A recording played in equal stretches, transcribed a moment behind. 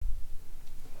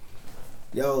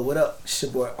Yo, what up? It's your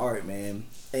boy Art, man.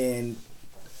 And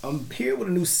I'm here with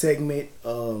a new segment.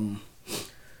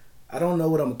 I don't know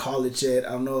what I'm gonna call it yet.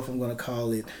 I don't know if I'm gonna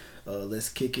call it Let's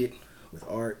Kick It with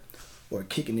Art or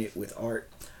Kicking It with Art.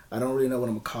 I don't really know what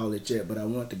I'm gonna call it yet, but I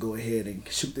want to go ahead and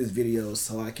shoot this video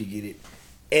so I can get it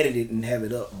edited and have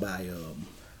it up by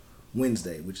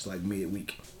Wednesday, which is like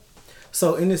midweek.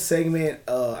 So in this segment,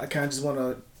 I kind of just want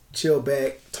to chill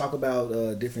back, talk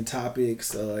about different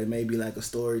topics. It may be like a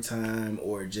story time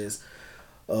or just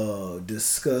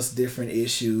discuss different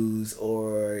issues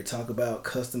or talk about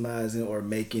customizing or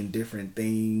making different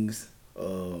things,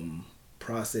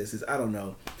 processes. I don't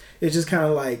know. It's just kind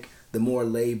of like the more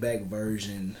laid back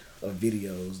version of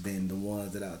videos than the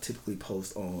ones that I'll typically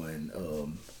post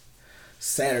on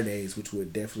Saturdays, which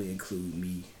would definitely include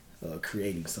me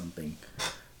creating something.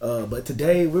 But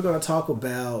today we're going to talk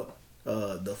about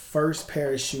the first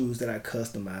pair of shoes that I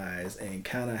customized and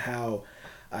kind of how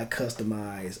I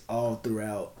customized all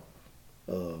throughout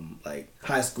like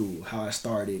high school, how I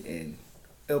started, and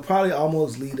it'll probably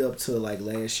almost lead up to like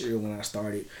last year when I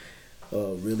started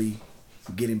really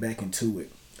getting back into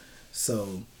it.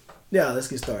 So yeah, let's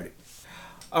get started.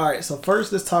 All right, so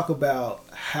first let's talk about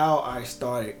how I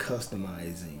started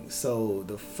customizing. So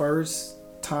the first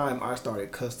time I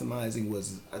started customizing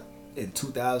was in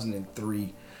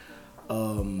 2003.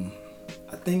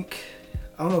 I think,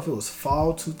 I don't know if it was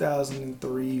fall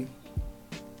 2003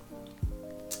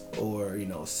 or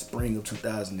spring of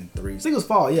 2003. I think it was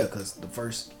fall, yeah, because the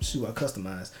first shoe I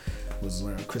customized was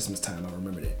around Christmas time. I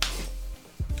remember that.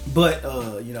 But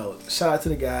shout out to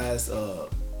the guys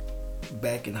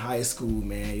back in high school,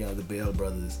 man. The Bell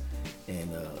brothers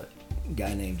and a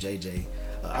guy named JJ.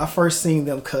 I first seen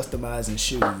them customizing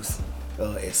shoes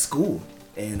at school,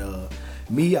 and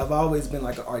me, I've always been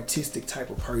like an artistic type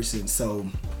of person. So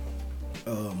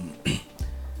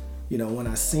when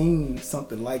I seen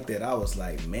something like that, I was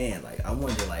like, man, like I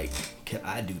wonder, like, can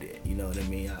I do that? You know what I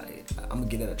mean? I'm gonna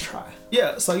give it a try.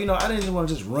 Yeah, so I didn't want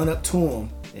to just run up to them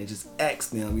and just ask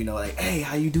them, like, hey,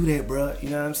 how you do that, bro? You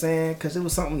know what I'm saying? Because it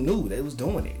was something new. They was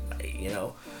doing it. Like,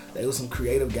 they was some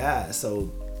creative guys. So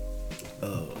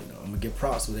I'm gonna give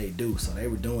props what they do. So they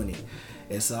were doing it.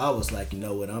 And so I was like, you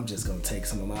know what? I'm just gonna take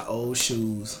some of my old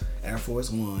shoes, Air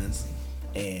Force Ones,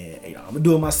 and I'm gonna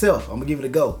do it myself. I'm gonna give it a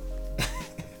go.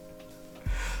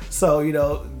 So I'm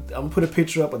gonna put a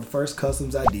picture up of the first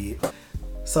customs I did.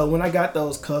 So when I got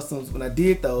those customs, when I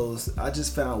did those, I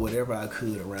just found whatever I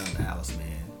could around the house,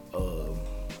 man.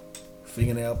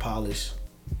 Fingernail polish.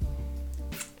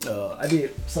 I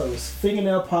did, so it was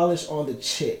fingernail polish on the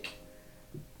check.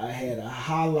 I had a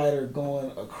highlighter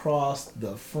going across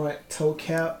the front toe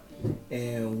cap,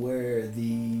 and where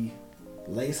the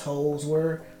lace holes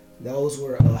were, those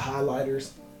were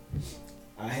highlighters.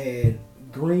 I had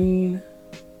green,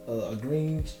 I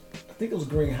think it was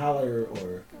green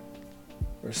highlighter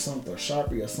or something, or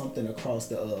Sharpie or something across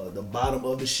the bottom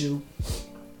of the shoe,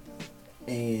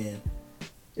 and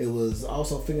it was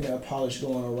also fingernail polish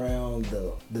going around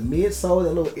the midsole,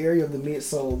 that little area of the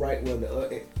midsole, right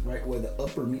where the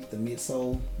upper meets the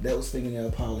midsole. That was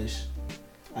fingernail polish.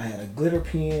 I had a glitter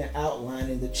pen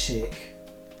outlining the check.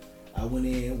 I went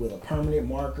in with a permanent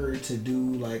marker to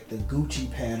do like the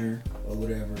Gucci pattern or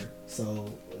whatever.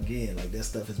 So again, like that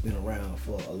stuff has been around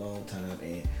for a long time,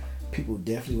 and people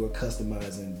definitely were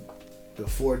customizing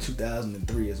before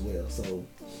 2003 as well.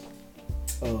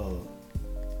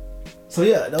 So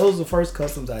yeah, those were the first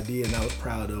customs I did, and I was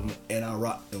proud of them, and I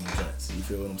rocked them guts. You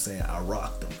feel what I'm saying? I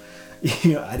rocked them.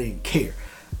 I didn't care.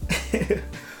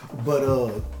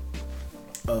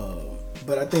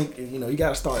 But I think you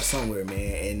gotta start somewhere,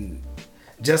 man. And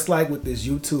just like with this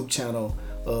YouTube channel,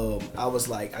 I was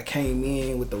like, I came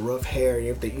in with the rough hair and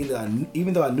everything.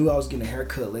 Even though I knew I was getting a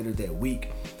haircut later that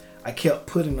week, I kept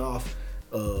putting off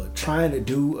trying to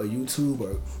do a YouTube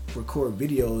or record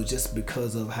videos just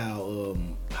because of how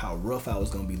rough I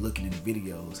was gonna be looking in the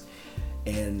videos.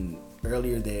 And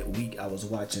earlier that week, I was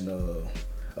watching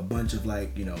a bunch of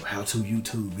like how-to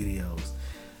YouTube videos,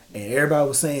 and everybody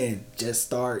was saying just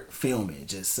start filming,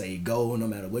 just say go, no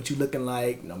matter what you looking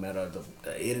like, no matter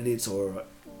the edits, or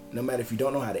no matter if you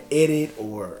don't know how to edit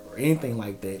or anything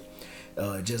like that,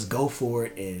 just go for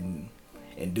it and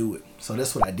do it. So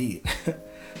that's what I did.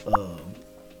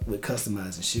 With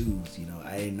customizing shoes,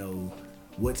 I didn't know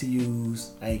what to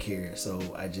use. I didn't care, so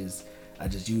I just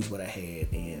used what I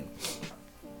had, and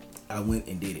I went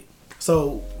and did it.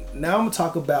 So now I'm gonna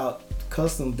talk about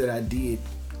custom that I did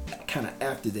kind of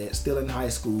after that, still in high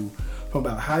school, from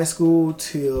about high school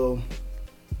till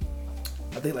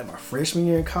I think like my freshman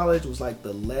year in college was like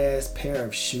the last pair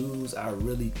of shoes I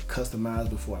really customized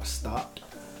before I stopped.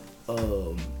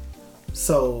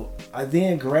 So I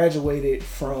then graduated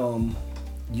from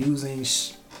using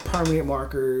permanent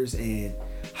markers and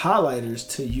highlighters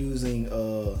to using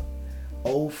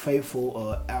Old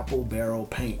Faithful apple barrel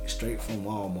paint straight from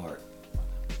Walmart.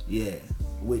 Yeah,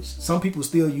 which some people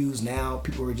still use now.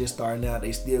 People who are just starting out,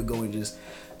 they still go and just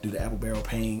do the apple barrel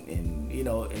paint, and you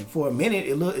know, and for a minute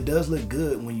it does look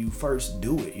good when you first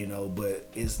do it, you know, but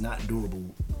it's not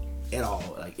durable at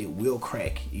all. Like, it will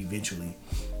crack eventually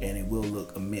and it will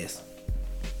look a mess.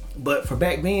 But for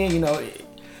back then, you know,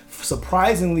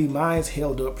 surprisingly mine's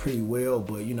held up pretty well,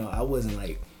 but you know, I wasn't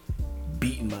like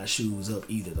beating my shoes up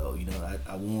either though. You know,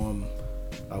 I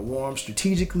wore them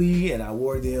strategically, and I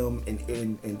wore them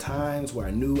in times where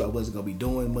I knew I wasn't gonna be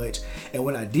doing much. And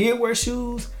when I did wear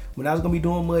shoes, when I was gonna be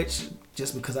doing much,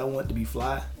 just because I wanted to be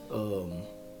fly,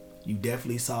 you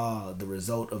definitely saw the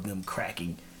result of them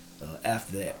cracking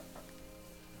after that.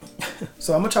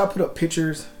 So I'm gonna try to put up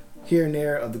pictures here and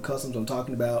there of the customs I'm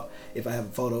talking about if I have a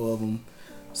photo of them.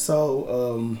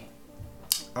 So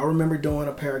I remember doing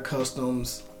a pair of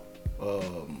customs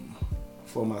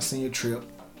for my senior trip,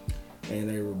 and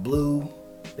they were blue.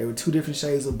 They were 2 different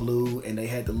shades of blue, and they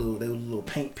had they were little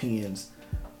paint pens.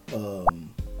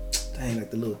 Like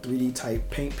the little 3D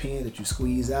type paint pen that you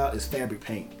squeeze out is fabric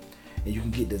paint, and you can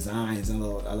get designs. I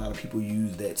know a lot of people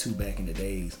use that too back in the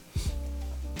days.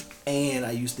 And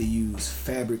I used to use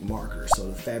fabric markers, so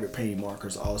the fabric painting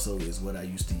markers also is what I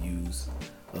used to use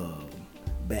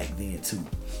back then too.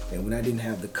 And when I didn't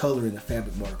have the color in the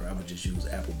fabric marker, I would just use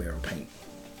apple barrel paint.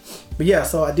 But yeah,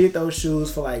 so I did those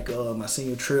shoes for like my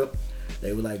senior trip.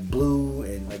 They were like blue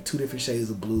and like 2 different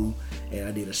shades of blue, and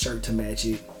I did a shirt to match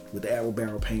it with the apple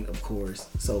barrel paint, of course.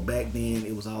 So back then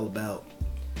it was all about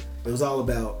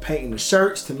painting the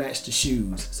shirts to match the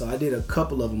shoes. So I did a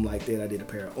couple of them like that. I did a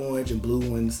pair of orange and blue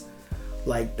ones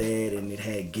like that, and it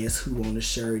had Guess Who on the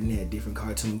shirt, and it had different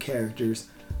cartoon characters.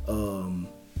 And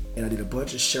I did a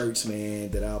bunch of shirts,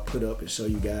 man, that I'll put up and show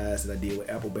you guys that I did with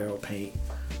apple barrel paint.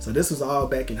 So this was all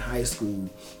back in high school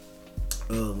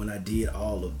when I did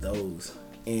all of those.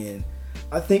 And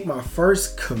I think my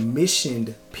first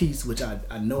commissioned piece, which I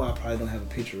know I probably don't have a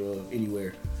picture of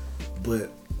anywhere, but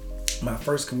my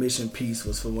first commissioned piece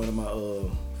was for one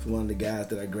of the guys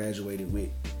that I graduated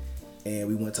with, and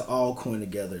we went to Alcorn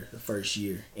together the first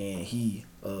year, and he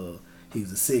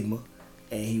was a Sigma,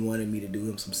 and he wanted me to do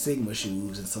him some Sigma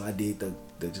shoes, and so I did the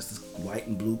just this white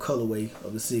and blue colorway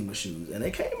of the Sigma shoes, and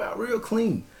they came out real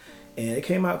clean,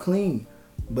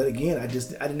 but again, I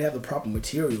didn't have the proper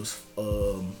materials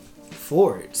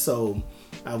for it, so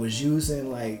I was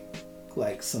using like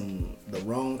the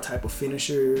wrong type of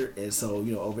finisher, and so,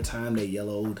 you know, over time they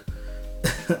yellowed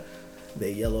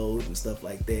and stuff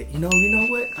like that. You know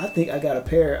what, I think I got a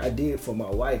pair I did for my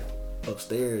wife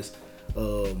upstairs,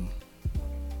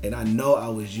 and I know I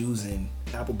was using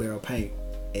apple barrel paint,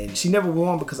 and she never wore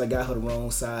them because I got her the wrong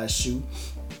size shoe,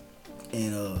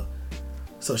 and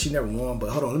so she never wore them.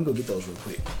 But hold on, let me go get those real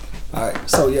quick. All right,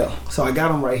 so yeah, so I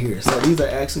got them right here. So these are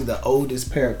actually the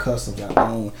oldest pair of customs I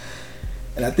own,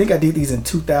 and I think I did these in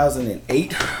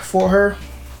 2008 for her.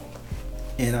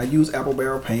 And I used apple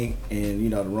barrel paint and, you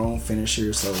know, the wrong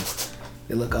finisher, so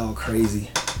they look all crazy,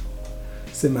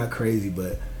 semi crazy.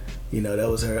 But you know, that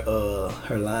was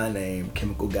her line name,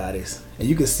 Chemical Goddess. And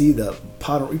you can see the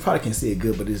pattern. You probably can't see it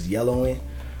good, but it's yellowing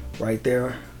right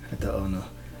there at the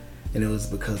and it was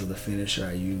because of the finisher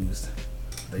I used.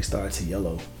 They started to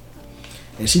yellow.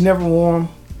 And she never wore them.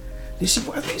 I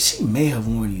think she may have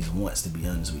worn these once, to be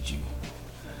honest with you.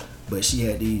 But she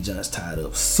had these joints tied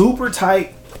up super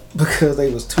tight because they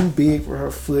was too big for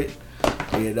her foot.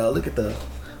 And look at the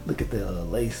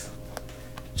lace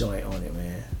joint on it,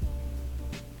 man.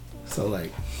 So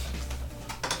like,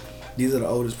 these are the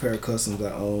oldest pair of customs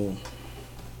I own.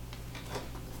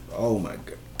 Oh my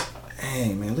god,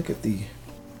 dang, man, look at the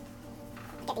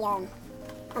on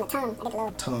the tongue. I did the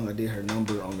little tongue. I did her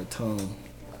number on the tongue,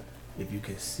 if you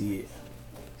can see it.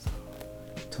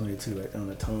 22 right on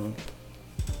the tongue,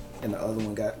 and the other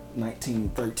one got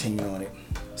 1913 on it.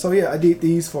 So yeah, I did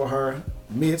these for her.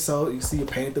 Midsole, you see, I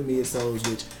painted the midsoles,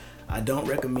 which I don't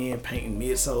recommend painting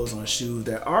midsoles on shoes.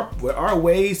 There are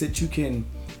ways that you can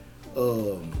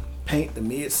paint the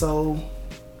midsole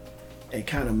and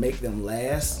kind of make them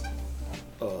last.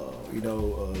 A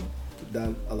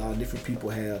lot of different people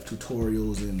have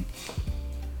tutorials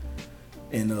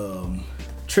and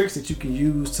tricks that you can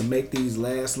use to make these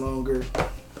last longer,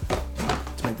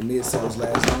 to make the midsoles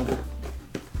last longer.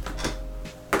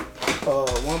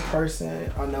 One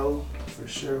person I know for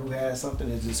sure who has something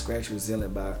is just scratch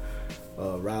resilient by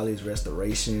Riley's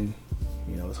Restoration.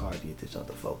 You know, it's hard to get this on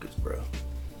the focus, bro.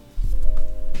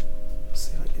 Let's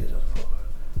see if I can get it on the focus.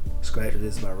 scratch.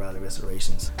 This is my Riley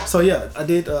Restorations. So yeah, I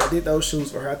did those shoes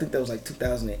for her. I think that was like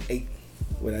 2008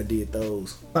 when I did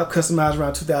those. I customized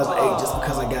around 2008 just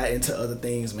because I got into other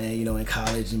things, man. You know, in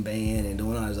college and band and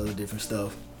doing all this other different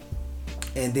stuff.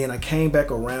 And then I came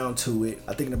back around to it,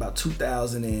 I think in about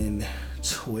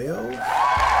 2012.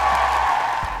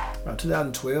 Around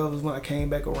 2012 is when I came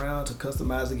back around to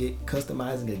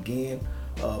customizing again.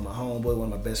 My homeboy,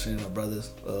 one of my best friends, my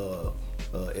brothers,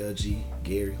 LG,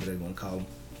 Gary, whatever you want to call him.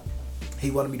 He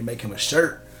wanted me to make him a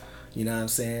shirt, you know what I'm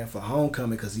saying, for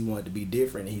homecoming because he wanted to be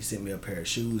different. And he sent me a pair of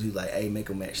shoes. He was like, hey, make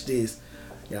them match this.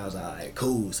 You know, I was like, all right,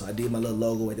 cool. So I did my little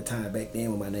logo at the time back then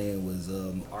when my name was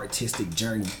Artistic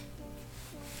Journey.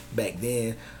 Back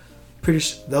then, pretty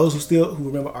sure those who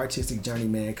remember Artistic Journey,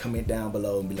 man, comment down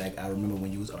below and be like, I remember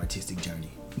when you was Artistic Journey.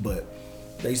 But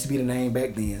that used to be the name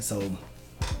back then. So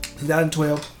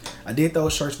 2012, I did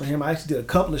those shirts for him. I actually did a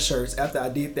couple of shirts. After I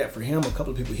did that for him, a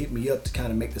couple of people hit me up to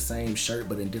kind of make the same shirt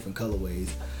but in different colorways.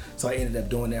 So I ended up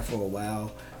doing that for a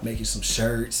while, making some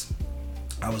shirts.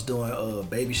 I was doing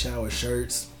baby shower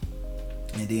shirts,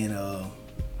 and then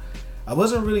I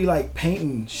wasn't really like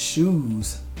painting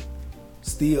shoes.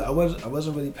 Still, I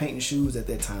wasn't really painting shoes at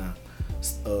that time.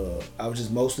 I was just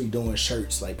mostly doing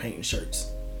shirts, like painting shirts.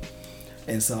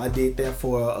 And so I did that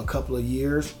for a couple of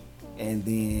years, and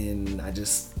then I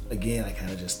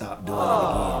kind of just stopped doing it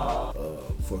again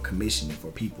for commissioning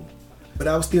for people. But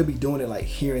I would still be doing it like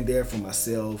here and there for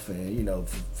myself, and you know,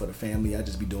 for the family. I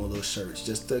just be doing little shirts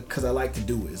just because I like to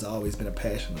do it. It's always been a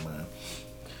passion of mine.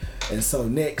 And so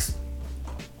next,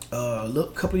 a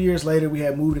couple of years later, we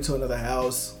had moved into another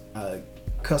house. I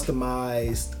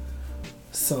customized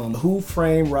some Who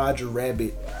Framed Roger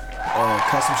Rabbit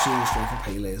custom shoes straight from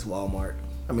Payless, Walmart.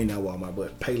 I mean, not Walmart,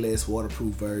 but Payless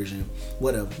waterproof version.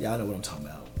 Whatever, y'all know what I'm talking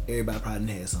about. Everybody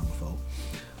probably had some before.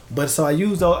 But so I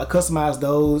customized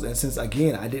those, and since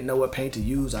again I didn't know what paint to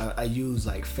use, I used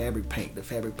like fabric paint, the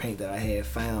fabric paint that I had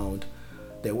found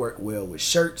that worked well with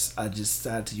shirts. I just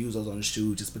decided to use those on the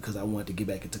shoes just because I wanted to get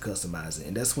back into customizing,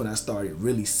 and that's when I started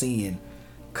really seeing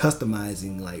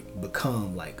customizing like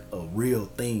become like a real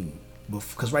thing.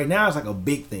 Because right now it's like a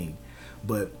big thing,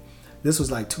 but this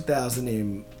was like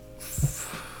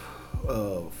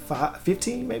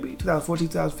 2015, maybe 2014,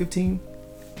 2015.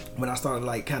 When I started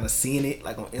like kind of seeing it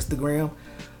like on Instagram,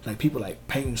 like people like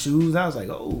painting shoes. I was like,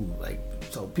 oh, like,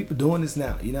 so people doing this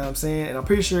now, you know what I'm saying? And I'm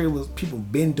pretty sure it was people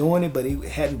been doing it, but it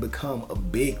hadn't become a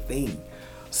big thing.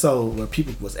 So where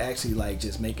people was actually like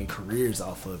just making careers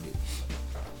off of it.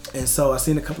 And so I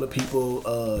seen a couple of people,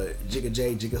 Jigga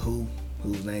J, Jigga Who,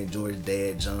 whose name George's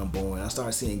dad, John Bourne. I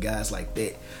started seeing guys like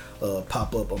that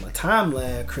pop up on my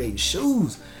timeline creating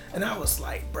shoes, and I was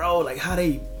like, bro, like how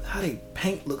they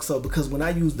paint look so, because when I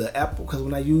used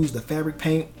the fabric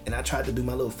paint and I tried to do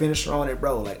my little finisher on it,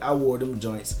 bro, like I wore them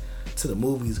joints to the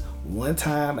movies one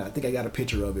time, and I think I got a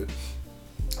picture of it,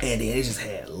 and then it just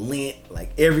had lint,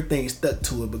 like everything stuck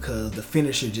to it because the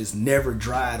finisher just never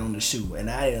dried on the shoe, and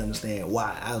I didn't understand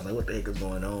why. I was like, what the heck is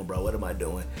going on, bro? What am I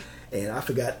doing? And I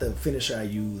forgot the finisher I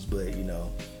used, but you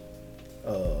know,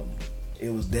 it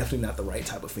was definitely not the right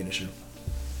type of finisher.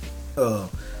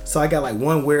 So I got like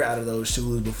one wear out of those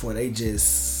shoes before they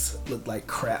just looked like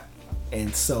crap.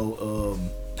 And so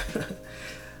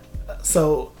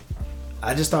so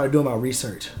I just started doing my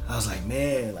research. I was like,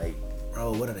 man, like,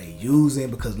 bro, what are they using?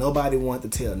 Because nobody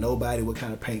wanted to tell nobody what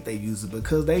kind of paint they using,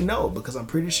 because they know, because I'm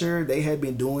pretty sure they had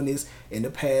been doing this in the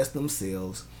past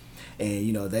themselves, and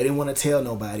you know, they didn't want to tell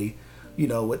nobody, you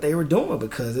know, what they were doing,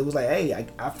 because it was like, hey,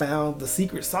 I found the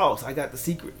secret sauce. I got the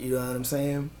secret, you know what I'm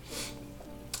saying?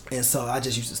 And so I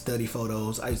just used to study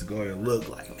photos. I used to go and look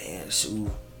like, man,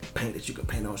 shoe paint that you can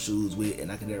paint on shoes with,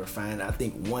 and I could never find it. I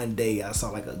think one day I saw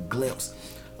like a glimpse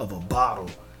of a bottle.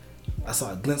 I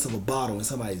saw a glimpse of a bottle in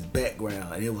somebody's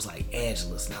background, and it was like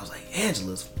Angela's, and I was like,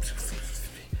 Angela's?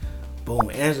 Boom,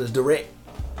 Angela's Direct.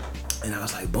 And I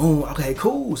was like, boom, okay,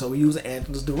 cool. So we use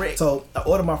Angela's Direct. So I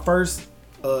ordered my first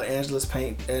Angela's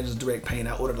Direct paint.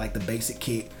 I ordered like the basic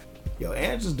kit. Yo,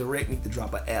 Angela's Direct need to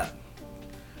drop an app.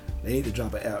 They need to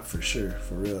drop an app for sure,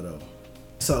 for real though.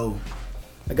 So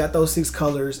I got those 6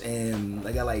 colors, and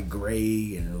I got like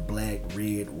gray and black,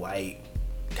 red, white,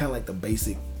 kind of like the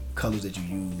basic colors that you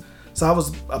use. So I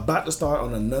was about to start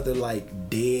on another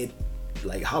like dead,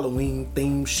 like Halloween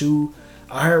themed shoe.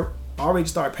 I already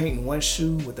started painting one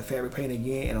shoe with the fabric paint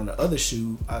again, and on the other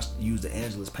shoe I used the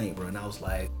Angela's paint, bro, and I was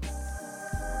like,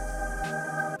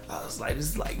 this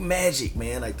is like magic,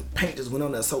 man. Like the paint just went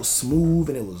on there so smooth,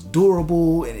 and it was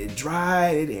durable, and it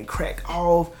dried, it didn't crack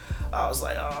off. I was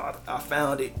like, oh, I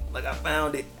found it. Like I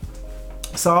found it.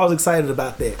 So I was excited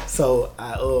about that. So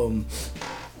I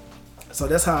So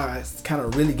that's how I kind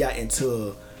of really got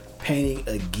into painting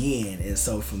again. And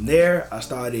so from there, I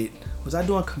started, was I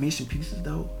doing commission pieces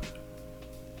though?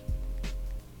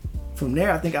 From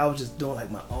there, I think I was just doing like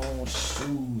my own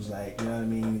shoes, like, you know what I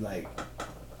mean? Like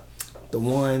the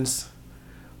ones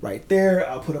right there,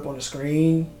 I'll put up on the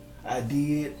screen. I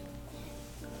did.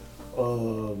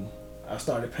 I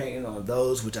started painting on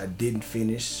those, which I didn't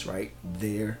finish right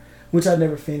there, which I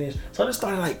never finished. So I just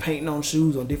started like painting on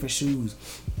shoes, on different shoes,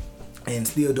 and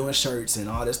still doing shirts and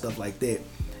all that stuff like that.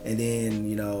 And then,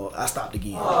 you know, I stopped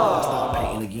again. I stopped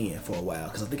painting again for a while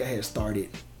because I think I had started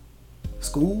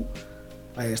school.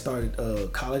 I had started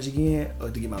college again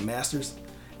to get my master's,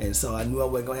 and so I knew I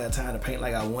wasn't gonna have time to paint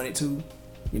like I wanted to,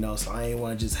 you know. So I didn't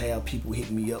want to just have people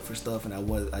hitting me up for stuff, and I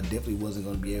definitely wasn't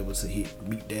gonna be able to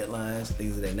meet deadlines and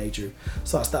things of that nature.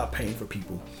 So I stopped painting for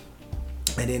people,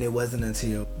 and then it wasn't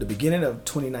until the beginning of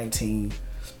 2019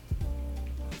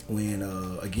 when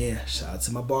again, shout out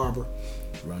to my barber,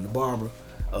 Run the Barber.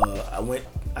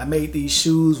 I made these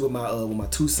shoes with my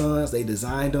two sons. They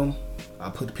designed them. I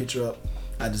put the picture up.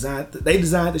 They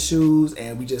designed the shoes,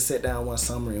 and we just sat down one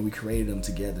summer and we created them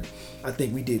together. I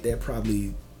think we did that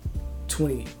probably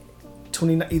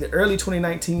either early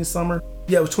 2019 summer.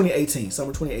 Yeah, it was 2018,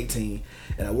 summer 2018.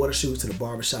 And I wore the shoes to the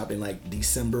barbershop in like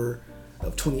December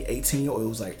of 2018, or it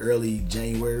was like early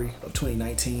January of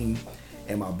 2019.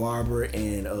 And my barber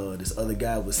and this other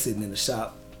guy was sitting in the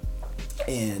shop,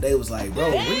 and they was like, bro,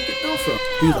 where you get them from?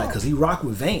 He was like, cause he rock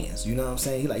with Vans, you know what I'm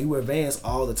saying? He wear Vans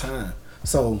all the time.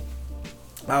 So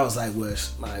I was like, well,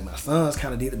 my sons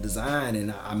kind of did the design,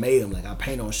 and I made them. Like, I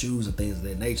paint on shoes and things of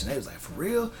that nature. And they was like, for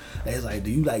real? They was like, do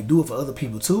you like do it for other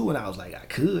people too? And I was like, I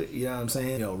could, you know what I'm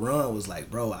saying? You know, Ron was like,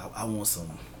 bro, I want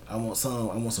some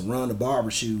Run the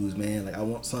Barber shoes, man. Like, I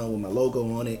want some with my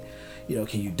logo on it. You know,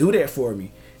 can you do that for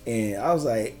me? And I was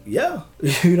like, yeah,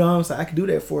 you know what I'm saying? I can do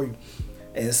that for you.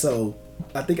 And so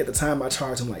I think at the time I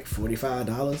charged him like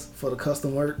 $45 for the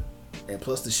custom work and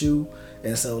plus the shoe.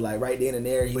 And so like right then and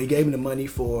there, he gave me the money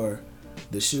for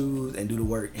the shoes and do the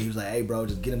work. And he was like, hey bro,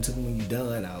 just get them to me when you're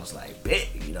done. I was like, bet,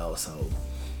 you know. So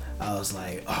I was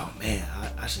like, oh man,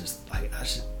 I should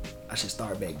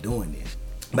start back doing this.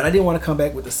 But I didn't want to come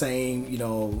back with the same, you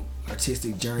know,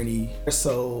 artistic journey.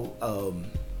 So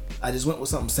I just went with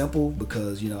something simple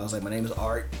because, you know, I was like, my name is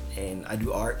Art and I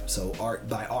do art. So art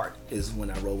by art is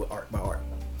when I roll with art by art.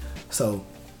 So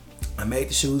I made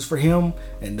the shoes for him,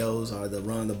 and those are the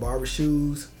Run the Barber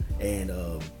shoes. And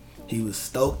he was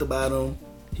stoked about them.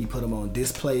 He put them on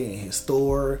display in his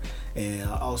store, and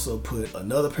I also put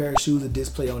another pair of shoes to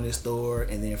display on his store.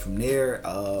 And then from there,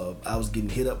 I was getting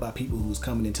hit up by people who was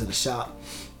coming into the shop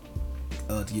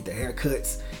to get their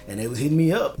haircuts, and they was hitting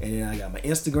me up. And then I got my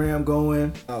Instagram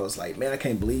going. I was like, man, I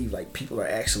can't believe like people are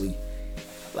actually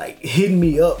like hitting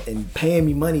me up and paying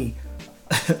me money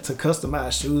to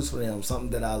customize shoes for them, something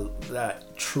that I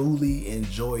truly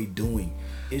enjoy doing.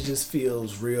 It just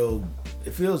feels real,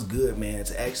 it feels good, man,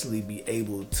 to actually be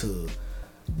able to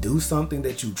do something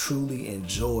that you truly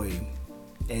enjoy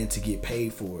and to get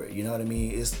paid for it. You know what I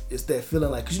mean? It's that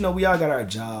feeling like, cause you know, we all got our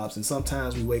jobs, and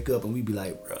sometimes we wake up and we be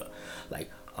like, bruh, like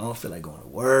I don't feel like going to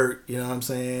work, you know what I'm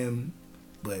saying?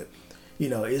 But you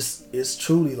know, it's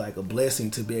truly like a blessing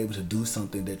to be able to do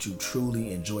something that you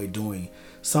truly enjoy doing,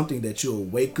 something that you'll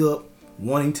wake up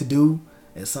wanting to do,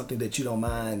 and something that you don't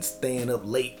mind staying up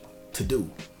late to do.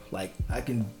 Like I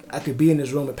could be in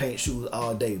this room and paint shoes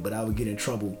all day, but I would get in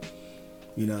trouble,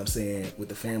 you know what I'm saying, with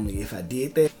the family if I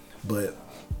did that. But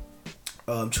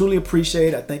truly appreciate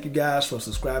it. I thank you guys for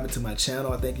subscribing to my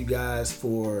channel. I thank you guys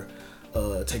for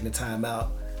taking the time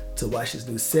out to watch this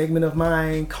new segment of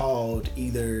mine called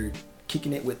either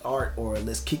Kicking It with Art or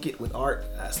Let's Kick It with Art.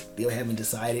 I still haven't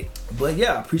decided. But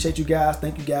yeah, I appreciate you guys.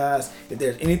 Thank you guys. If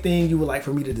there's anything you would like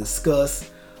for me to discuss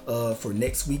for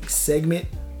next week's segment,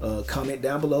 comment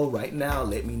down below right now.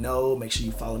 Let me know. Make sure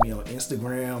you follow me on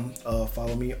Instagram.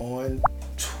 Follow me on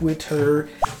Twitter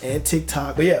and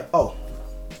TikTok. But yeah, oh,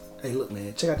 hey, look,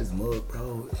 man, check out this mug,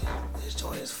 bro. This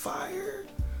joint is fire.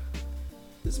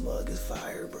 This mug is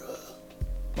fire, bro.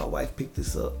 My wife picked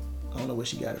this up. I don't know where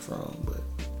she got it from, but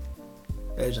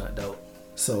that's not dope.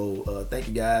 So thank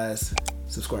you guys.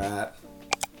 Subscribe.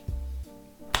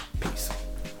 Peace.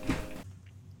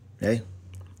 Hey,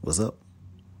 what's up?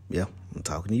 Yeah, I'm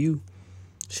talking to you.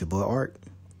 It's your boy Art.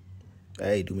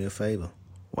 Hey, do me a favor.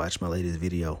 Watch my latest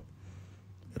video.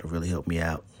 It'll really help me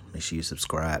out. Make sure you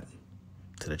subscribe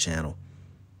to the channel.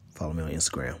 Follow me on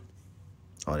Instagram.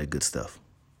 All that good stuff.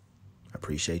 I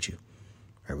appreciate you.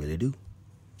 I really do.